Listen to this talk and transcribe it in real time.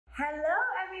Hello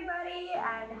everybody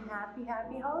and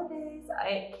happy holidays.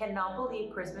 I cannot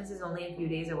believe Christmas is only a few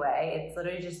days away. It's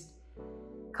literally just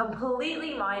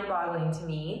completely mind-boggling to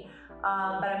me.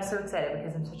 But I'm so excited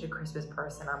because I'm such a Christmas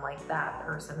person. I'm like that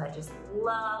person that just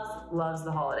loves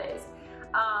the holidays.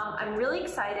 I'm really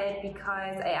excited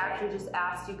because I actually just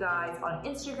asked you guys on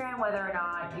Instagram whether or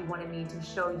not you wanted me to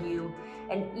show you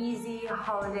an easy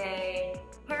holiday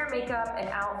hair, makeup, and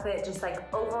outfit, just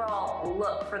like overall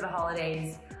look for the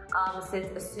holidays.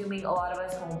 Since assuming a lot of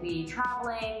us won't be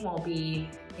traveling, won't be,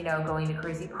 going to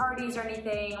crazy parties or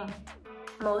anything,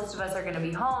 most of us are gonna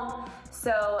be home.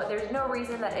 So there's no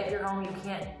reason that if you're home, you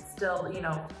can't still,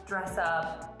 dress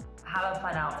up, have a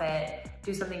fun outfit,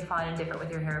 do something fun and different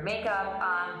with your hair and makeup,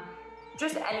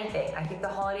 just anything. I think the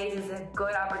holidays is a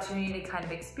good opportunity to kind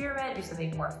of experiment, do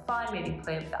something more fun, maybe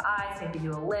play with the eyes, maybe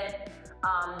do a lip,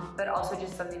 but also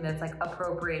just something that's like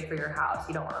appropriate for your house.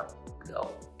 You don't wanna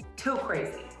go too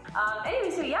crazy.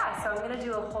 Anyway, so I'm gonna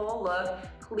do a whole look.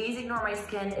 Please ignore my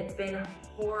skin. It's been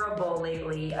horrible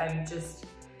lately.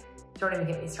 Don't even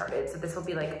get me started. So this will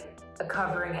be like a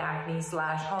covering acne /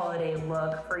 holiday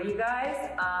look for you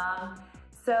guys.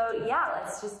 So yeah,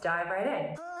 let's just dive right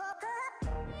in.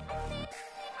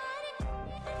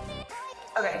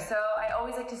 Okay, so I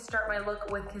always like to start my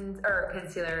look with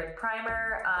concealer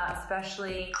primer,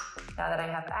 especially now that I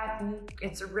have acne.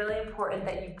 It's really important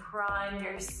that you prime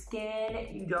your skin.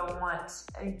 You don't want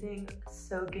anything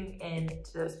soaking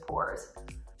into those pores.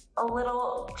 A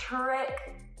little trick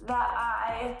that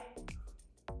I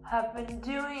have been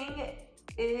doing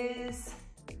is,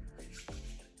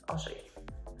 I'll show you.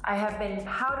 I have been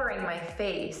powdering my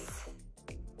face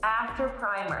after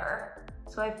primer.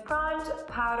 So I've primed,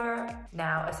 powder,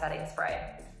 now a setting spray.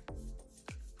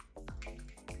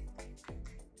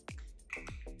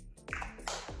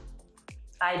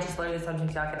 I just learned this on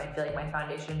TikTok and I feel like my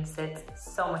foundation sits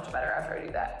so much better after I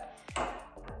do that.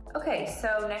 Okay,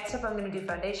 so next up I'm gonna do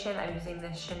foundation. I'm using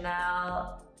the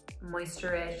Chanel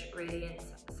Moisture Rich Radiance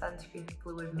Sunscreen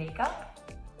Fluid Makeup.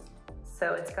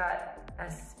 So it's got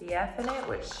SPF in it,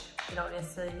 which you don't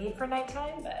necessarily need for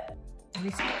nighttime, but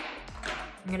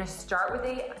I'm gonna start with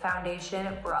a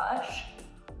foundation brush,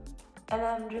 and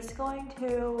I'm just going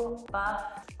to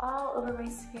buff all over my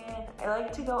skin. I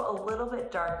like to go a little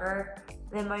bit darker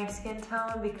than my skin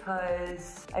tone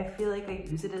because I feel like I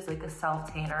use it as like a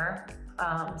self tanner.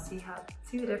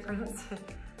 See the difference?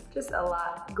 Just a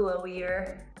lot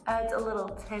glowier. Adds a little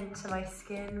tint to my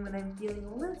skin when I'm feeling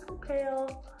a little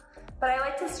pale. But I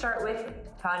like to start with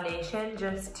foundation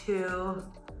just to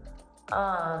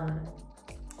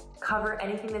cover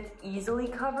anything that's easily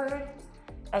covered,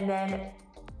 and then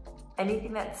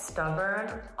anything that's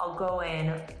stubborn, I'll go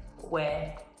in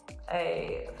with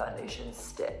a foundation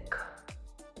stick.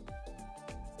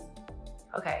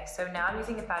 Okay, so now I'm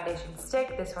using a foundation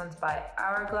stick. This one's by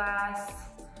Hourglass,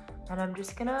 and I'm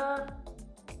just gonna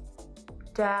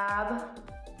dab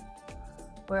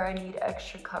where I need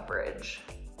extra coverage.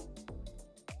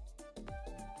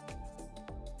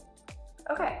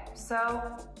 Okay,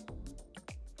 so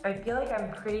I feel like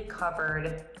I'm pretty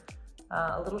covered,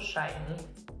 a little shiny,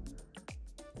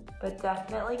 but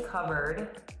definitely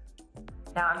covered.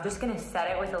 Now I'm just gonna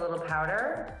set it with a little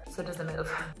powder so it doesn't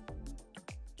move.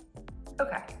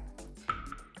 Okay.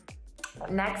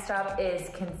 Next up is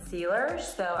concealer.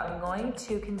 So I'm going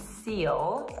to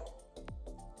conceal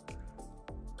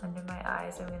under my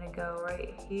eyes. I'm gonna go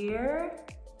right here.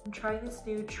 I'm trying this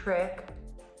new trick.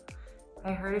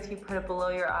 I heard if you put it below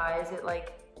your eyes, it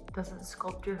like doesn't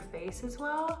sculpt your face as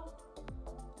well.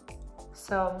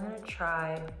 So I'm gonna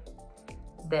try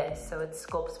this. So it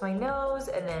sculpts my nose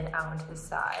and then out into the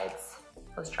sides.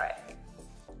 Let's try it.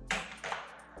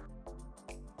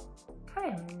 Okay,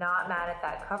 I'm not mad at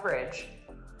that coverage.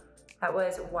 That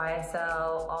was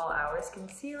YSL All Hours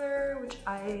Concealer, which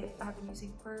I have been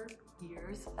using for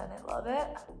years and I love it.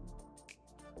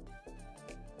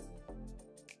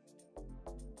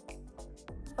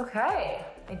 Okay,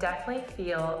 I definitely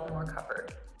feel more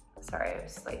covered. Sorry, I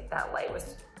was like, that light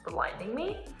was blinding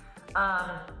me.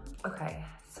 Okay,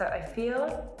 so I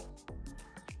feel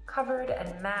covered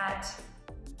and matte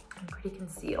and pretty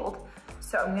concealed.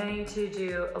 So I'm going to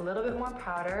do a little bit more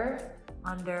powder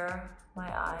under my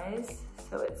eyes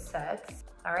so it sets.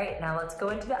 All right, now let's go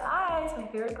into the eyes, my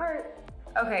favorite part.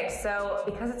 Okay, so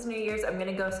because it's New Year's, I'm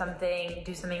gonna do something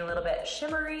a little bit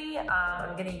shimmery.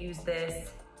 I'm gonna use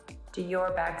this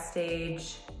Dior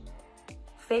Backstage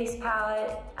face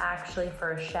palette, actually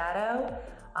for a shadow.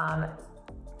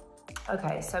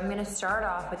 Okay, so I'm gonna start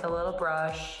off with a little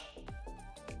brush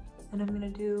and I'm gonna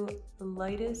do the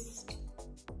lightest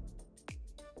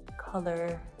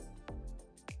color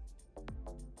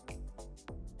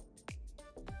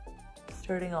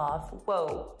starting off.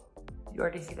 Whoa, you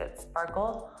already see that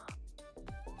sparkle?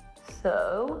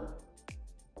 So,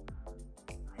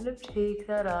 kind of take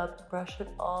that up, brush it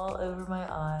all over my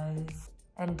eyes,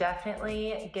 and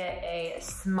definitely get a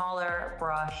smaller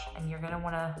brush, and you're gonna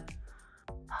wanna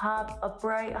pop a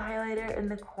bright highlighter in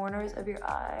the corners of your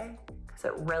eye, because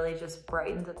it really just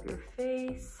brightens up your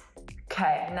face.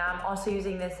 Okay, now I'm also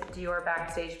using this Dior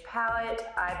Backstage palette,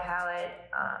 eye palette.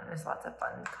 There's lots of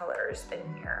fun colors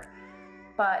in here,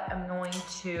 but I'm going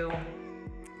to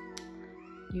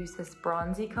use this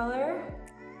bronzy color,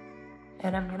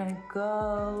 and I'm gonna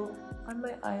go on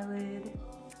my eyelid.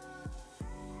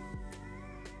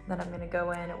 Then I'm gonna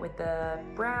go in with the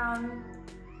brown.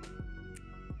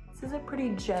 This is a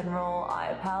pretty general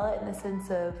eye palette in the sense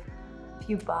of if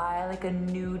you buy like a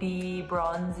nudie,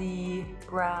 bronzy,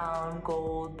 brown,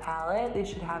 gold palette, they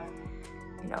should have,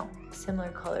 you know,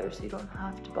 similar colors, so you don't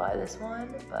have to buy this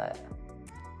one. But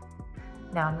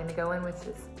now I'm gonna go in with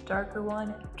this darker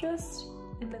one, just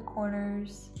in the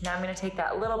corners. Now I'm gonna take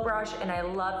that little brush, and I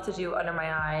love to do under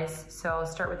my eyes, so I'll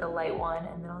start with a light one,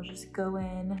 and then I'll just go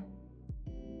in.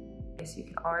 Okay, so you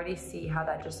can already see how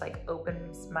that just like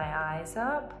opens my eyes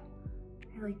up.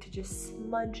 I like to just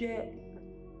smudge it.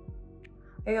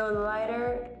 I go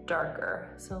lighter,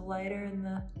 darker. So lighter in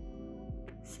the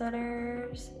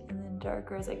centers, and then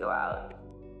darker as I go out.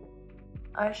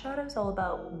 Eyeshadow's all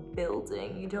about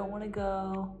building. You don't wanna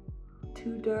go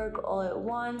too dark all at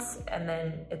once, and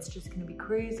then it's just gonna be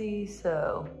crazy,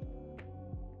 so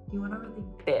you wanna really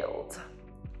build.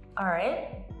 All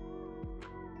right,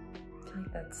 I feel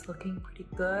like that's looking pretty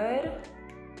good.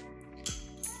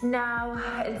 Now,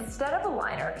 instead of a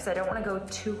liner, because I don't wanna go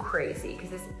too crazy, because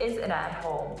this is an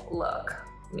at-home look,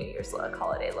 New Year's look,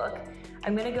 holiday look,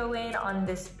 I'm gonna go in on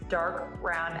this dark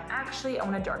brown. Actually, I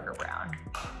want a darker brown.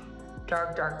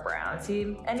 Dark brown.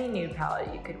 See, any nude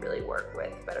palette you could really work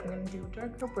with, but I'm gonna do a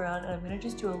darker brown, and I'm gonna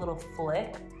just do a little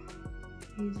flick.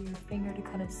 Using your finger to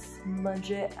kind of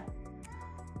smudge it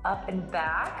up and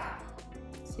back,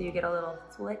 so you get a little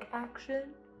flick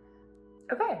action.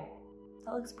 Okay,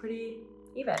 that looks pretty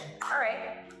even. All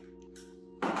right.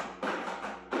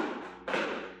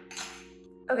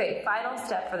 Okay, final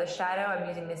step for the shadow. I'm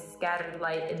using this Scattered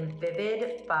Light in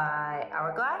Vivid by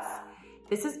Hourglass.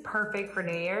 This is perfect for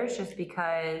New Year's just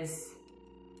because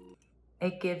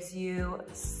it gives you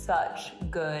such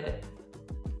good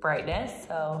brightness.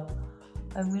 So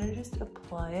I'm gonna just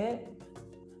apply it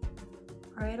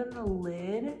right on the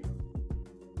lid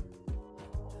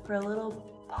for a little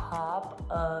pop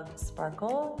of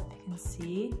sparkle. You can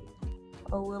see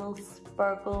a little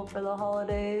sparkle for the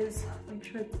holidays. Make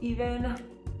sure it's even.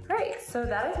 Great, so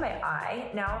that is my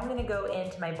eye. Now I'm gonna go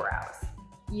into my brows.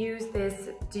 Use this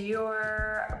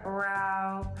Dior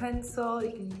brow pencil.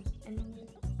 You can use any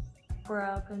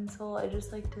brow pencil. I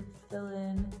just like to fill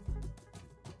in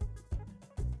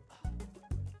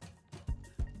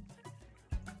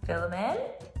them in.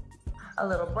 A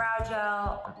little brow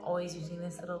gel. I'm always using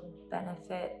this little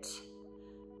Benefit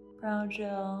brow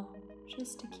gel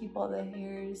just to keep all the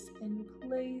hairs in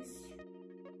place.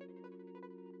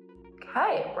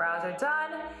 Okay, brows are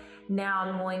done. Now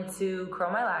I'm going to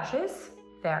curl my lashes.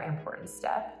 Very important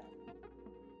step.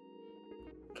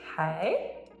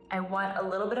 Okay. I want a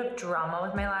little bit of drama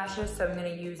with my lashes, so I'm gonna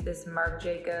use this Marc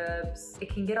Jacobs.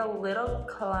 It can get a little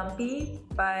clumpy,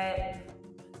 but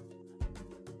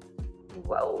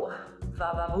whoa,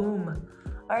 va-va-boom.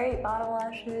 All right, bottom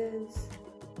lashes.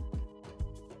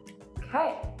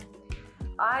 Okay,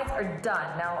 eyes are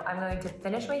done. Now I'm going to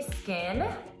finish my skin,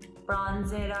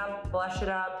 bronze it up, blush it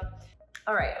up.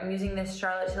 All right, I'm using this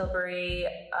Charlotte Tilbury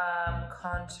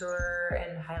contour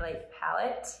and highlight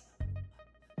palette.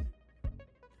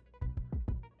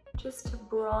 Just to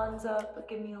bronze up, but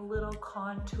give me a little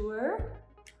contour.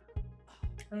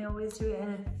 I always do it in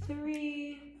a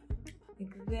 3,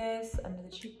 like this, under the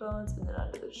cheekbones and then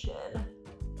under the chin.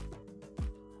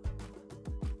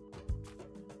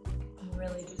 And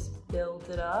really just build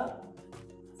it up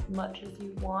as much as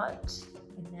you want.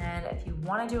 And then if you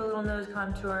want to do a little nose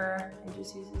contour, I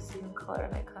just use the same color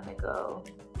and I kind of go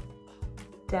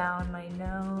down my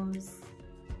nose.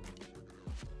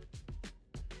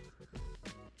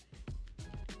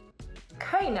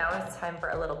 Okay, now it's time for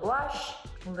a little blush.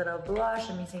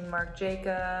 I'm using Marc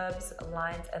Jacobs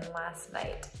Lines and Last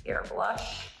Night Air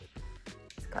Blush.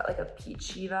 It's got like a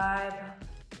peachy vibe.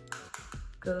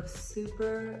 Go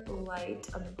super light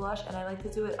on the blush, and I like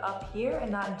to do it up here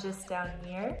and not just down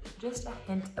here. Just a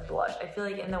hint of blush. I feel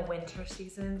like in the winter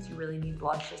seasons, you really need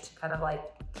blush just to kind of like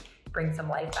bring some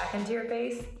life back into your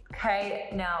face. Okay,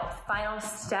 now final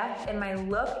step in my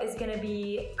look is gonna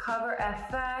be Cover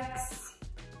FX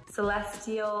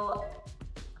Celestial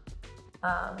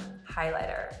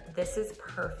highlighter. This is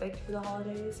perfect for the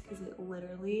holidays because it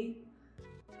literally,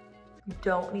 you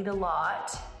don't need a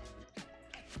lot.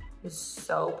 It's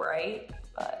so bright,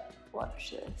 but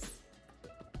watch this.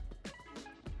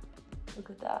 Look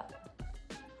at that.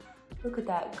 Look at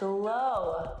that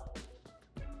glow.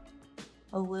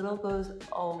 A little goes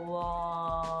a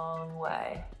long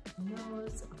way.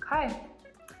 Nose, okay.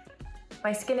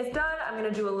 My skin is done. I'm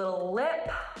gonna do a little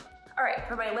lip. All right,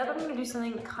 for my lip, I'm gonna do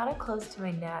something kind of close to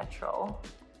my natural.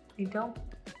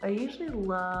 I usually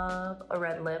love a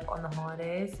red lip on the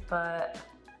holidays, but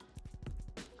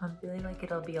I'm feeling like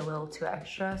it'll be a little too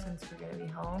extra since we're gonna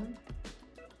be home.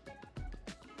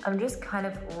 I'm just kind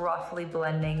of roughly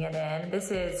blending it in. This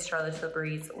is Charlotte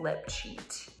Tilbury's Lip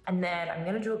Cheat. And then I'm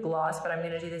gonna do a gloss, but I'm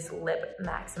gonna do this Lip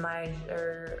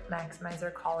Maximizer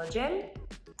Collagen.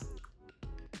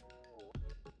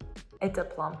 It's a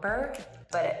plumper,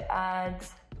 but it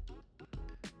adds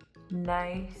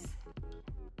nice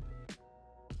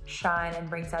shine and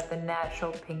brings out the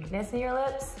natural pinkness in your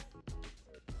lips.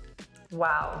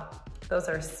 Wow, those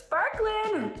are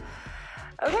sparkling.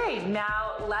 Okay,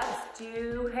 now let's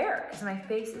do hair, because my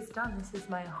face is done. This is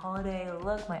my holiday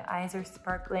look. My eyes are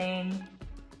sparkling.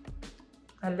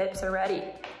 My lips are ready.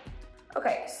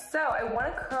 Okay, so I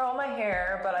wanna curl my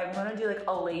hair, but I'm gonna do like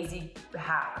a lazy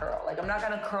half curl. Like I'm not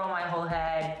gonna curl my whole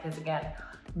head, because again,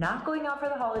 not going out for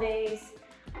the holidays.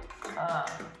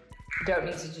 Don't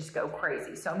need to just go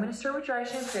crazy. So I'm gonna start with dry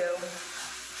shampoo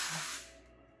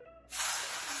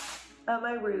at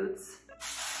my roots.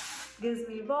 Gives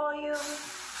me volume,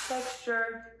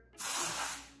 texture.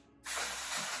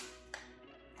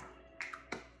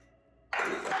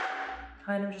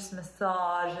 Kind of just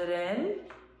massage it in.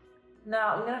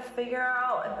 Now I'm gonna figure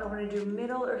out if I wanna do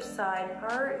middle or side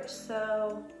part,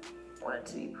 so I want it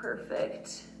to be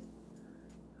perfect.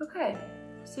 Okay,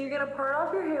 so you're gonna part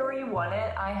off your hair where you want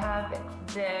it. I have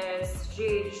this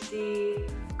GHD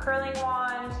curling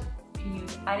wand. You can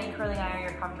use any curling iron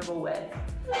you're comfortable with.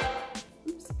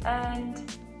 Oops.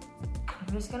 And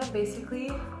I'm just gonna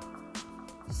basically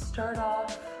start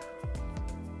off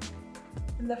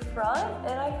in the front,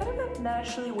 and I kind of have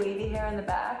naturally wavy hair in the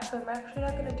back, so I'm actually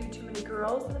not gonna do too many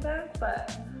curls in the back,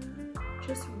 but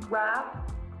just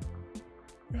wrap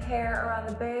the hair around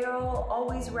the barrel.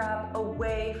 Always wrap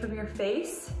away from your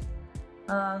face.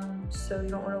 So you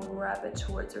don't wanna wrap it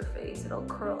towards your face. It'll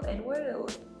curl inward, it'll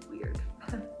look weird.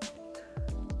 And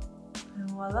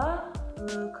voila, a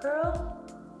little curl.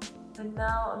 And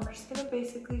now I'm just gonna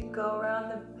basically go around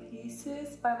the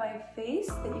pieces by my face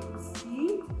that you can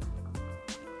see.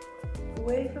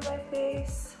 Away from my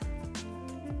face.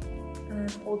 And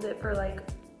then hold it for like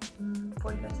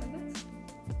 45 seconds.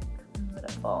 And let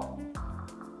it fall.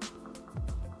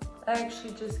 I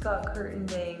actually just got curtain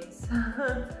bangs.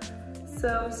 So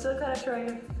I'm still kind of trying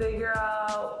to figure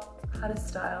out how to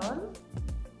style them.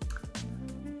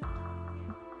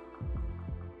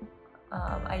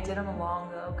 I did them long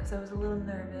though because I was a little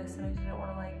nervous and I didn't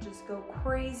want to like just go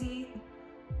crazy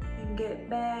and get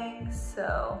bangs,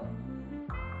 so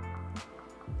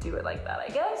do it like that, I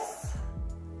guess.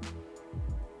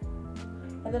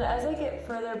 And then as I get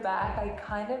further back, I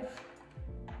kind of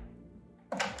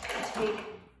take,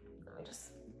 let me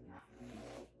just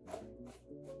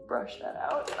brush that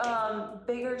out,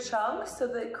 bigger chunks so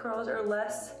the curls are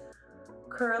less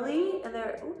curly and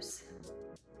they're, oops.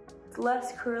 It's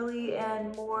less curly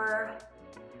and more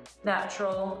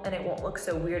natural, and it won't look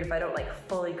so weird if I don't like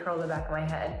fully curl the back of my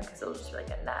head because it'll just be like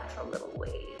a natural little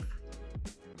wave.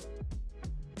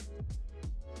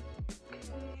 Okay.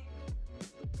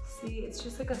 See, it's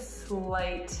just like a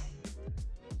slight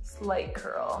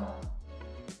curl.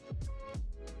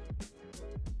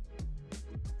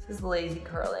 This is lazy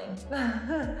curling.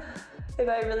 If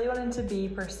I really wanted to be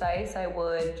precise, I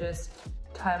would just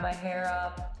tie my hair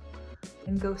up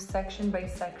and go section by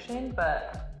section,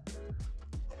 but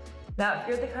now if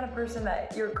you're the kind of person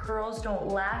that your curls don't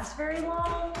last very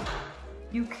long,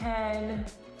 you can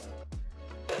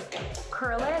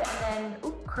curl it and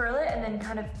then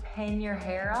kind of pin your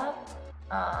hair up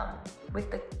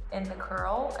in the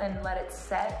curl and let it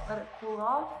set, let it cool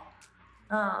off.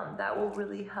 That will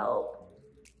really help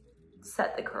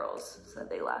set the curls so that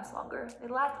they last longer. They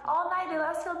last all night, they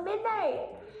last till midnight.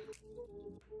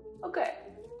 Okay.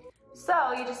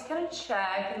 So you just kind of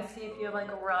check and see if you have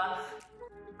like rough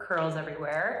curls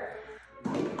everywhere.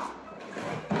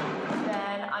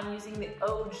 Then I'm using the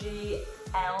OG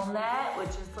L-Net, which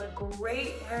is like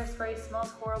great hairspray,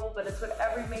 smells horrible, but it's what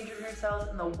every major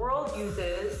hairstylist in the world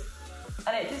uses.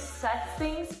 And it just sets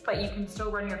things, but you can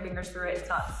still run your fingers through it. It's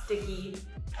not sticky.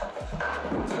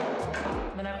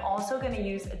 And then I'm gonna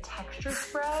use a texture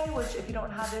spray, which if you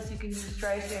don't have this, you can use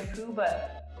dry shampoo,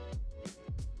 but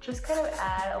just kind of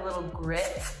add a little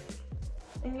grit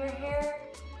in your hair.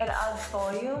 It adds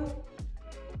volume.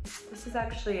 This is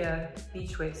actually a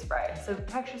beach wave spray. So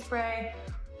texture spray,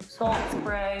 salt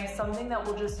spray, something that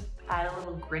will just add a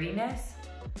little grittiness.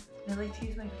 I like to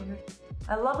use my fingers.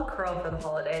 I love a curl for the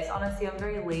holidays. Honestly, I'm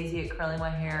very lazy at curling my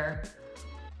hair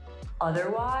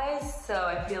otherwise, so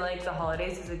I feel like the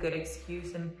holidays is a good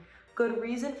excuse and good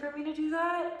reason for me to do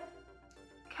that.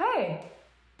 Okay,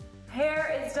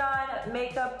 hair is done,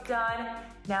 makeup done.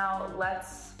 Now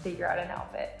let's figure out an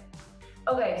outfit.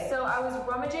 Okay, so I was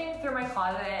rummaging through my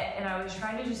closet and I was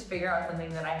trying to just figure out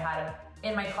something that I had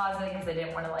in my closet because I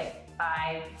didn't want to like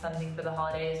buy something for the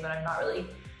holidays, but I'm not really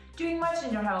doing much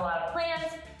and don't have a lot of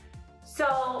plans.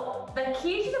 So the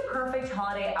key to the perfect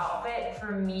holiday outfit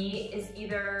for me is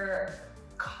either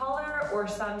color or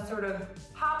some sort of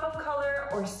pop of color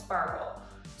or sparkle.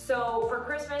 So for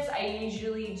Christmas, I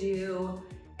usually do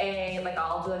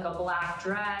I'll do a black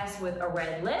dress with a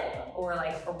red lip or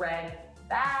like a red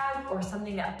bag or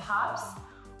something that pops,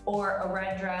 or a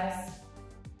red dress,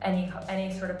 any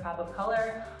sort of pop of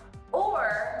color,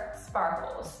 or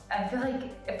sparkles. I feel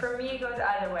like for me it goes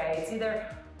either way. It's either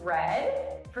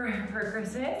red for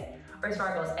Christmas or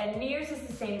sparkles. And New Year's is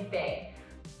the same thing.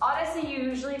 Honestly,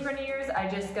 usually for New Year's, I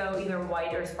just go either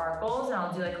white or sparkles, and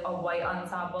I'll do like a white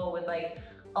ensemble with like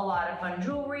a lot of fun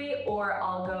jewelry, or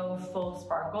I'll go full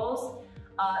sparkles.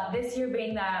 This year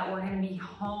being that we're gonna be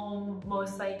home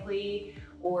most likely,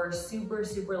 or super,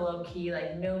 super low key,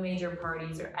 like no major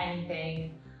parties or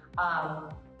anything. I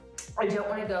don't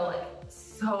wanna go like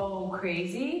so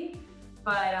crazy,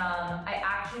 but I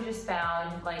actually just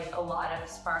found like a lot of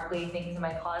sparkly things in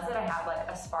my closet. I have like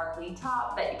a sparkly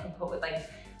top that you can put with like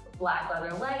black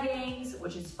leather leggings,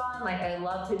 which is fun. Like I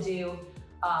love to do,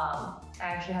 I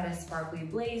actually had a sparkly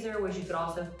blazer, which you could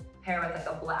also pair with like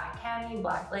a black cami,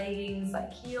 black leggings,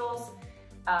 like heels.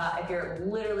 If you're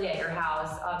literally at your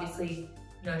house, obviously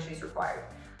no shoes required.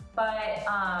 But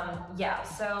yeah,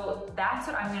 so that's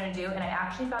what I'm gonna do. And I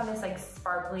actually found this like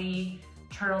sparkly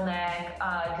turtleneck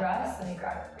dress. Let me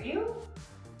grab it for you.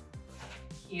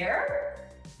 Here.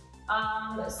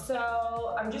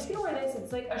 So I'm just gonna wear this.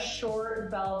 It's like a short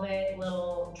velvet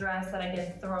little dress that I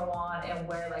can throw on and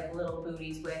wear like little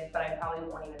booties with, but I probably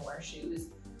won't even wear shoes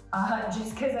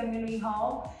just because I'm gonna be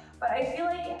home. But I feel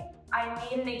like I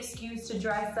need an excuse to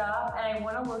dress up and I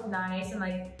wanna look nice. And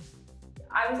like,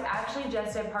 I was actually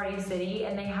just at Party City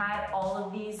and they had all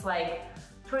of these like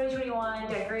 2021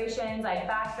 decorations, like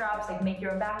backdrops, like make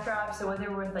your own backdrops. So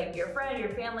whether with like your friend,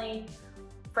 your family,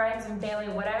 friends and family,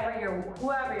 whoever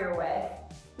you're with,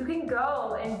 you can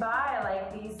go and buy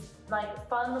like these like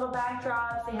fun little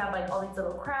backdrops. They have like all these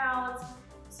little crowns.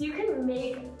 So you can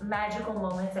make magical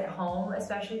moments at home,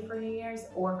 especially for New Year's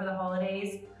or for the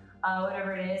holidays,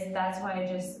 whatever it is. That's why I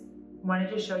just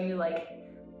wanted to show you like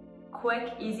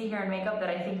quick, easy hair and makeup that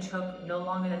I think took no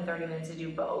longer than 30 minutes to do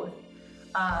both.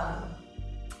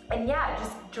 And yeah,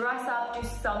 just dress up, do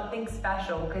something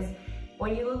special, because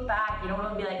when you look back, you don't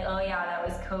want to be like, oh yeah, that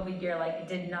was COVID year, like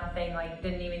did nothing, like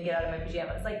didn't even get out of my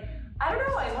pajamas. Like, I don't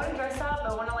know, I want to dress up,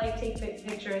 I want to like take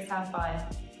pictures, have fun,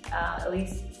 at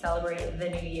least celebrate the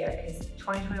new year, because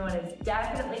 2021 is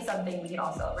definitely something we can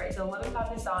all celebrate. So let me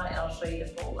pop this on and I'll show you the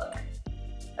full look.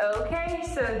 Okay,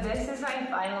 so this is my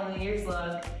final New Year's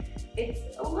look.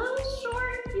 It's a little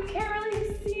short, you can't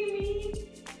really see me,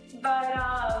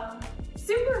 but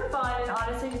super fun, and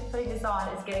honestly just putting this on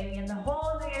is getting me in the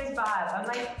whole New Year's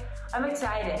vibe. I'm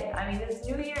excited. I mean, this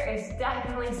new year is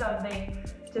definitely something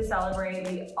to celebrate.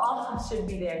 We all should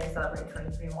be there to celebrate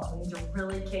 2021. We need to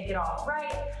really kick it off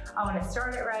right. I want to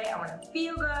start it right. I want to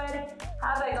feel good,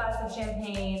 have that glass of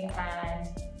champagne, and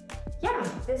yeah,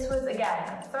 this was,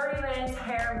 again, 30 minutes,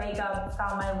 hair, makeup,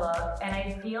 found my look, and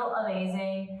I feel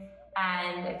amazing.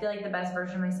 And I feel like the best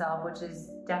version of myself, which is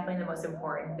definitely the most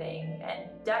important thing, and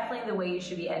definitely the way you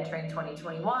should be entering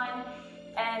 2021.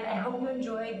 And I hope you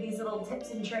enjoyed these little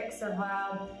tips and tricks of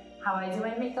how I do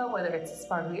my makeup, whether it's a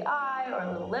sparkly eye or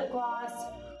a little lip gloss,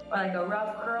 or like a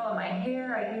rough curl in my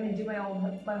hair. I didn't even do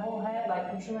my whole head.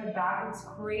 Like, I'm sure my back looks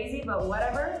crazy, but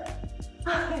whatever.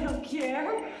 I don't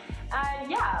care. And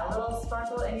yeah, a little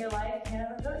sparkle in your life can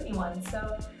never hurt anyone.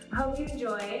 So I hope you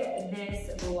enjoyed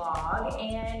this vlog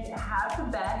and have the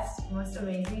best, most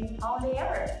amazing holiday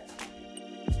ever.